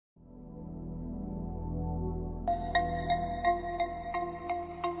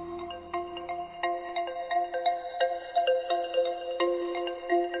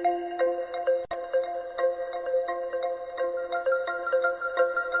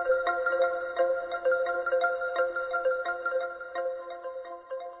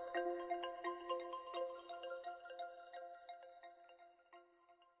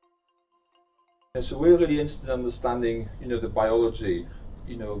And so we're really interested in understanding, the biology,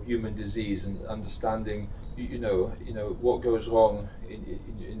 of human disease, and understanding, what goes wrong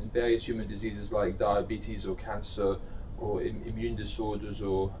in various human diseases like diabetes or cancer or immune disorders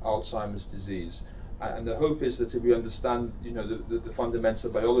or Alzheimer's disease. And the hope is that if we understand, the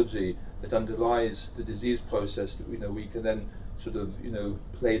fundamental biology that underlies the disease process, that we can then sort of,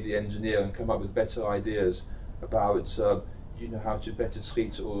 play the engineer and come up with better ideas about, how to better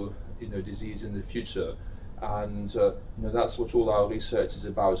treat or disease in the future. And that's what all our research is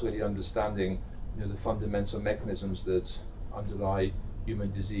about, really understanding the fundamental mechanisms that underlie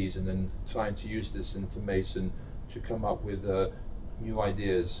human disease, and then trying to use this information to come up with new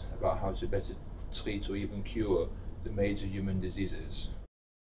ideas about how to better treat or even cure the major human diseases.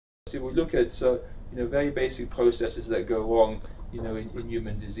 So we look at very basic processes that go wrong in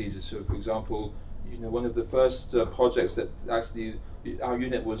human diseases. So for example, one of the first projects that actually our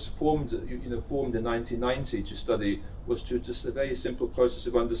unit was formed formed in 1990 to study was just a very simple process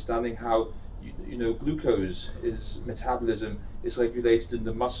of understanding how glucose metabolism is regulated in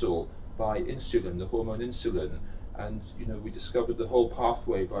the muscle by insulin, the hormone insulin, and we discovered the whole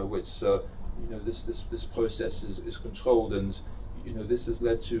pathway by which this process is controlled, and this has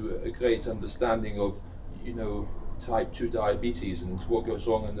led to a great understanding of type 2 diabetes and what goes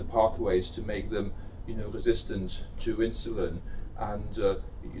wrong in the pathways to make them resistant to insulin, and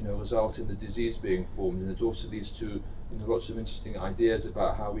result in the disease being formed. And it also leads to lots of interesting ideas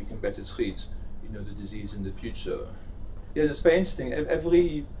about how we can better treat the disease in the future. Yeah, it's very interesting.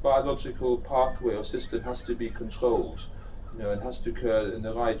 Every biological pathway or system has to be controlled. It has to occur in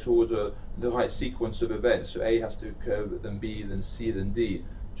the right order, the right sequence of events. So A has to occur, then B, then C, then D,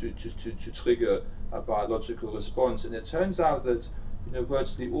 to trigger a biological response. And it turns out that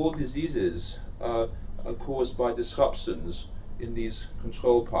virtually all diseases are caused by disruptions in these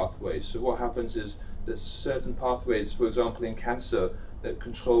control pathways. So what happens is that certain pathways, for example in cancer, that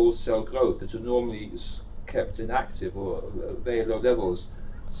control cell growth, that are normally kept inactive or at very low levels,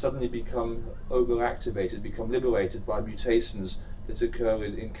 suddenly become overactivated, become liberated by mutations that occur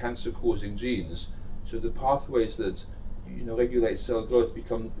in cancer-causing genes. So the pathways that regulate cell growth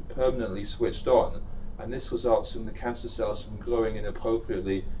become permanently switched on, and this results in the cancer cells from growing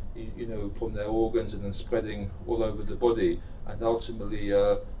inappropriately, from their organs and then spreading all over the body, and ultimately,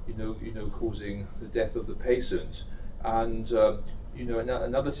 causing the death of the patient. And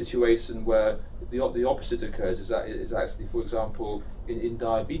another situation where the opposite occurs is actually, for example, in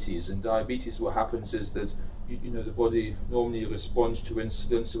diabetes. In diabetes, what happens is that the body normally responds to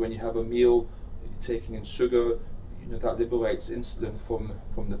insulin. So when you have a meal, taking in sugar, that liberates insulin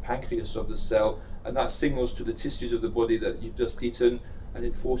from the pancreas of the cell, and that signals to the tissues of the body that you've just eaten, and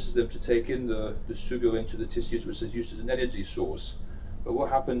it forces them to take in the sugar into the tissues, which is used as an energy source. But what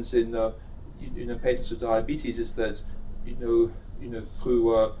happens in patients with diabetes is that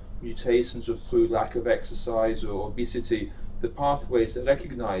through mutations or through lack of exercise or obesity, the pathways that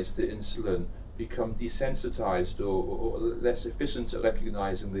recognize the insulin become desensitized or less efficient at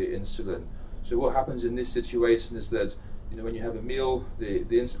recognizing the insulin. So what happens in this situation is that when you have a meal, the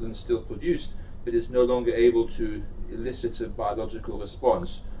insulin is still produced, but is no longer able to elicit a biological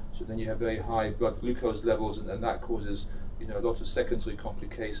response. So then you have very high blood glucose levels, and that causes a lot of secondary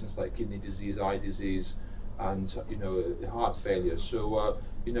complications like kidney disease, eye disease, and heart failure. So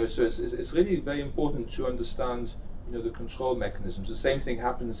so it's really very important to understand the control mechanisms. The same thing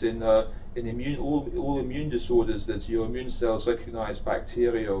happens in all immune disorders, that your immune cells recognize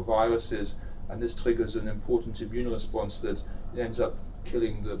bacteria or viruses, and this triggers an important immune response that ends up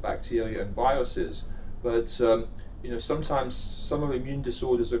killing the bacteria and viruses. But sometimes some of immune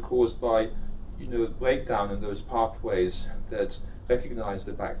disorders are caused by breakdown in those pathways that recognize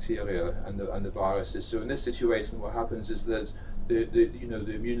the bacteria and the viruses. So in this situation, what happens is that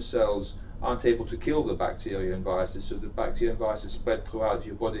the immune cells aren't able to kill the bacteria and viruses, so the bacteria and viruses spread throughout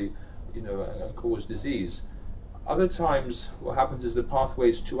your body, and cause disease. Other times, what happens is the pathway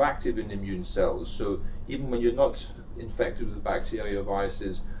is too active in immune cells. So even when you're not infected with the bacteria or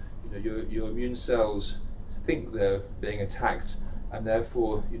viruses, your immune cells think they're being attacked, and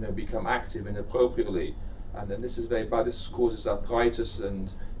therefore become active inappropriately. And then this is very bad. This causes arthritis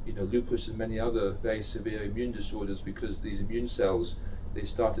and lupus and many other very severe immune disorders, because these immune cells, they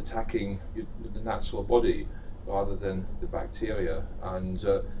start attacking the natural body rather than the bacteria. And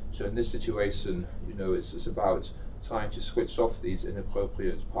so in this situation, it's about trying to switch off these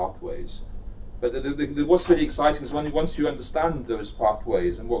inappropriate pathways. But what's really exciting is once you understand those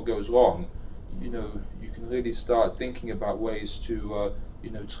pathways and what goes wrong, you can really start thinking about ways to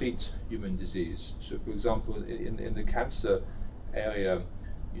treat human disease. So for example, in the cancer area,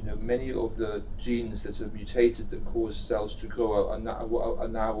 many of the genes that are mutated that cause cells to grow are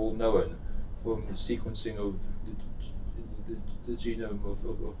now all known from sequencing of the genome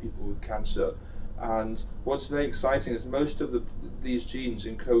of people with cancer. And what's very exciting is most of these genes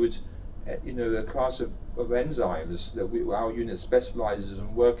encode a class of enzymes that our unit specializes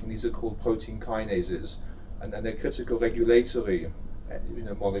in working. These are called protein kinases, and they're critical regulatory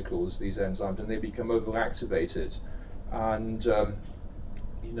molecules, these enzymes, and they become overactivated. And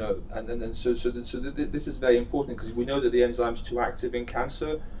this is very important because we know that the enzyme's too active in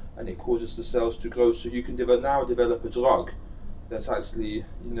cancer and it causes the cells to grow. So you can now develop a drug that actually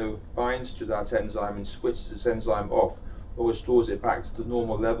binds to that enzyme and switches this enzyme off or restores it back to the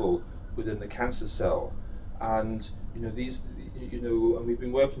normal level within the cancer cell. And and we've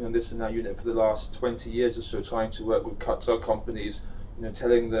been working on this in our unit for the last 20 years or so, trying to work with drug companies,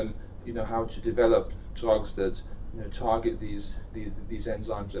 telling them how to develop drugs that target these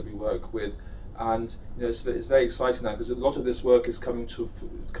enzymes that we work with. And it's very exciting now because a lot of this work is coming to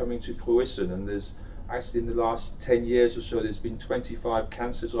fruition, and there's actually in the last 10 years or so there's been 25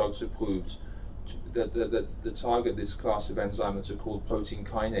 cancer drugs approved that target this class of enzymes that are called protein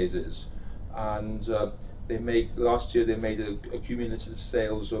kinases. And last year they made a cumulative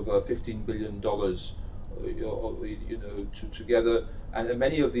sales of $15 billion together, and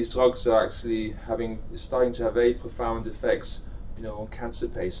many of these drugs are actually starting to have very profound effects on cancer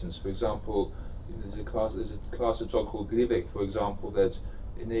patients. For example, there's a class of drug called Gleevec, for example, that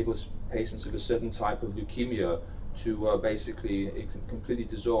enables patients with a certain type of leukemia to basically, it completely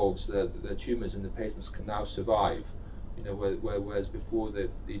dissolves their tumors, and the patients can now survive. Whereas before they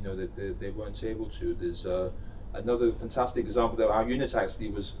weren't able to. There's another fantastic example that our unit actually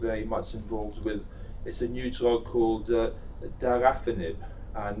was very much involved with. It's a new drug called dabrafenib,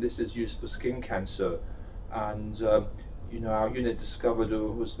 and this is used for skin cancer. And our unit discovered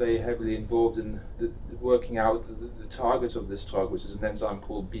or was very heavily involved in working out the target of this drug, which is an enzyme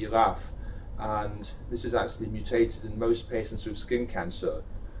called BRAF. And this is actually mutated in most patients with skin cancer.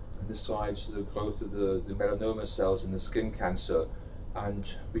 And this drives the growth of the melanoma cells in the skin cancer. And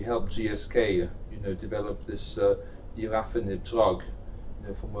we helped GSK, develop this dabrafenib drug,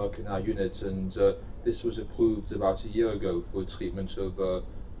 from work in our unit. And this was approved about a year ago for treatment of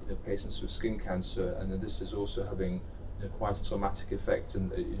patients with skin cancer. And then this is also having quite a traumatic effect in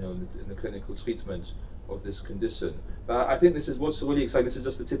the clinical treatment of this condition. But I think this is what's really exciting. This is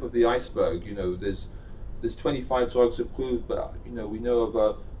just the tip of the iceberg. There's 25 drugs approved, but we know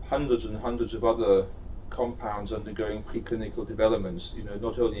of hundreds and hundreds of other compounds undergoing preclinical developments.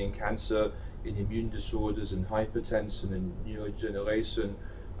 Not only in cancer, in immune disorders, in hypertension, in neurodegeneration,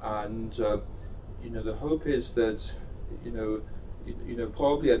 and the hope is that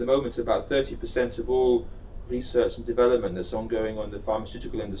probably at the moment about 30% of all research and development that's ongoing on the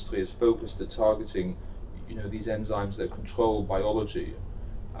pharmaceutical industry is focused at targeting these enzymes that control biology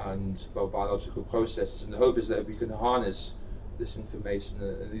and biological processes. And the hope is that if we can harness this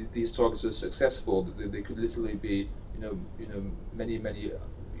information, these drugs are successful, that they could literally be many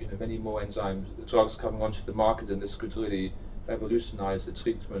more enzymes, drugs coming onto the market, and this could really revolutionize the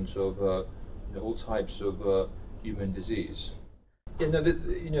treatment of all types of human disease. The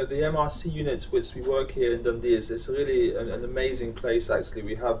MRC unit, which we work here in Dundee, is really an amazing place. Actually,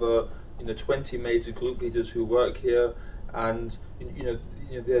 we have 20 major group leaders who work here, and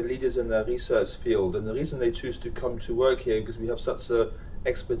they're leaders in their research field. And the reason they choose to come to work here is because we have such a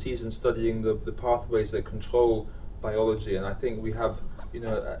expertise in studying the pathways that control biology. And I think we have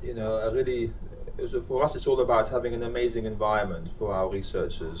for us it's all about having an amazing environment for our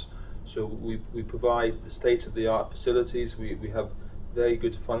researchers. So we provide the state-of-the-art facilities. We have very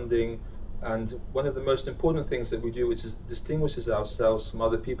good funding, and one of the most important things that we do, which distinguishes ourselves from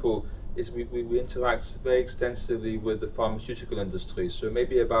other people, is we interact very extensively with the pharmaceutical industry. So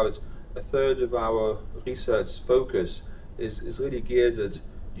maybe about a third of our research focus is really geared at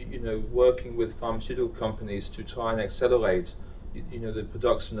working with pharmaceutical companies to try and accelerate the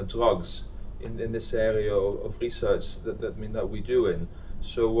production of drugs in this area of research that we do in.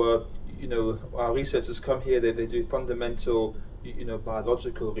 So our researchers come here, they do fundamental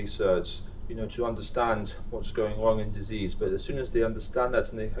biological research to understand what's going wrong in disease. But as soon as they understand that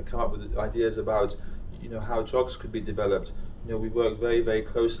and they come up with ideas about how drugs could be developed, we work very, very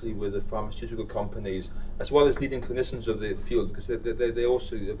closely with the pharmaceutical companies as well as leading clinicians of the field, because they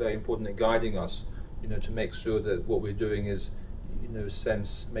also are very important in guiding us to make sure that what we're doing is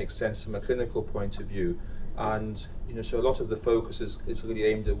makes sense from a clinical point of view. And so a lot of the focus is really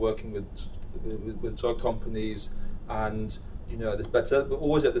aimed at working with drug companies, and but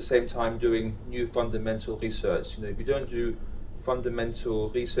always at the same time doing new fundamental research. If you don't do fundamental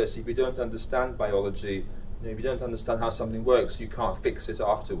research. If you don't understand biology, if you don't understand how something works, you can't fix it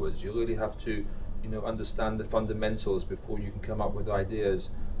afterwards. You really have to, understand the fundamentals before you can come up with ideas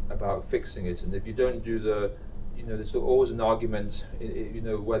about fixing it. And if you don't do there's always an argument,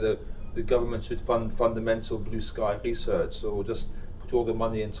 whether the government should fund fundamental blue sky research or just put all the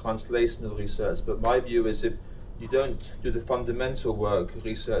money in translational research. But my view is, if you don't do the fundamental work,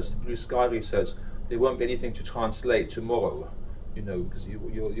 research, the blue sky research, there won't be anything to translate tomorrow, because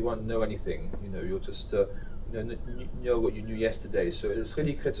you won't know anything. You'll just know what you knew yesterday. So it's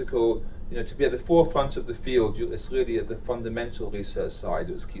really critical, to be at the forefront of the field. It's really at the fundamental research side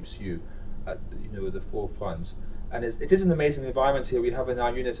that keeps you at the forefront. And it is an amazing environment here. We have in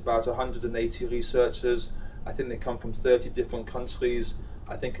our unit about 180 researchers. I think they come from 30 different countries.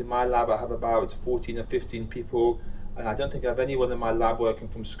 I think in my lab I have about 14 or 15 people, and I don't think I have anyone in my lab working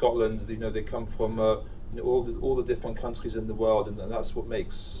from Scotland. They come from all the different countries in the world, and that's what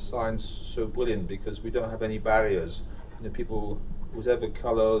makes science so brilliant, because we don't have any barriers. People, whatever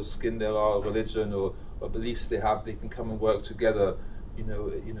colour, skin they are, religion or beliefs they have, they can come and work together,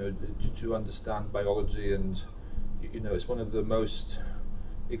 to understand biology. And it's one of the most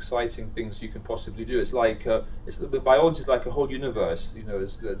exciting things you can possibly do. It's like biology is like a whole universe.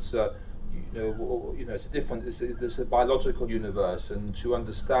 It's a different. It's a biological universe, and to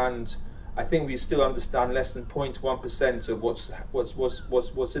understand, I think we still understand less than 0.1% of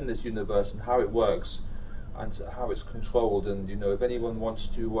what's in this universe and how it works and how it's controlled. And if anyone wants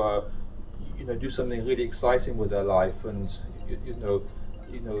to do something really exciting with their life, and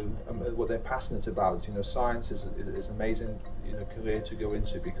what they're passionate about, science is amazing career to go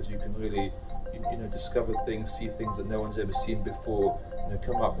into, because you can really discover things, see things that no one's ever seen before,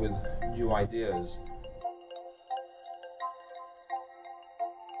 come up with new ideas.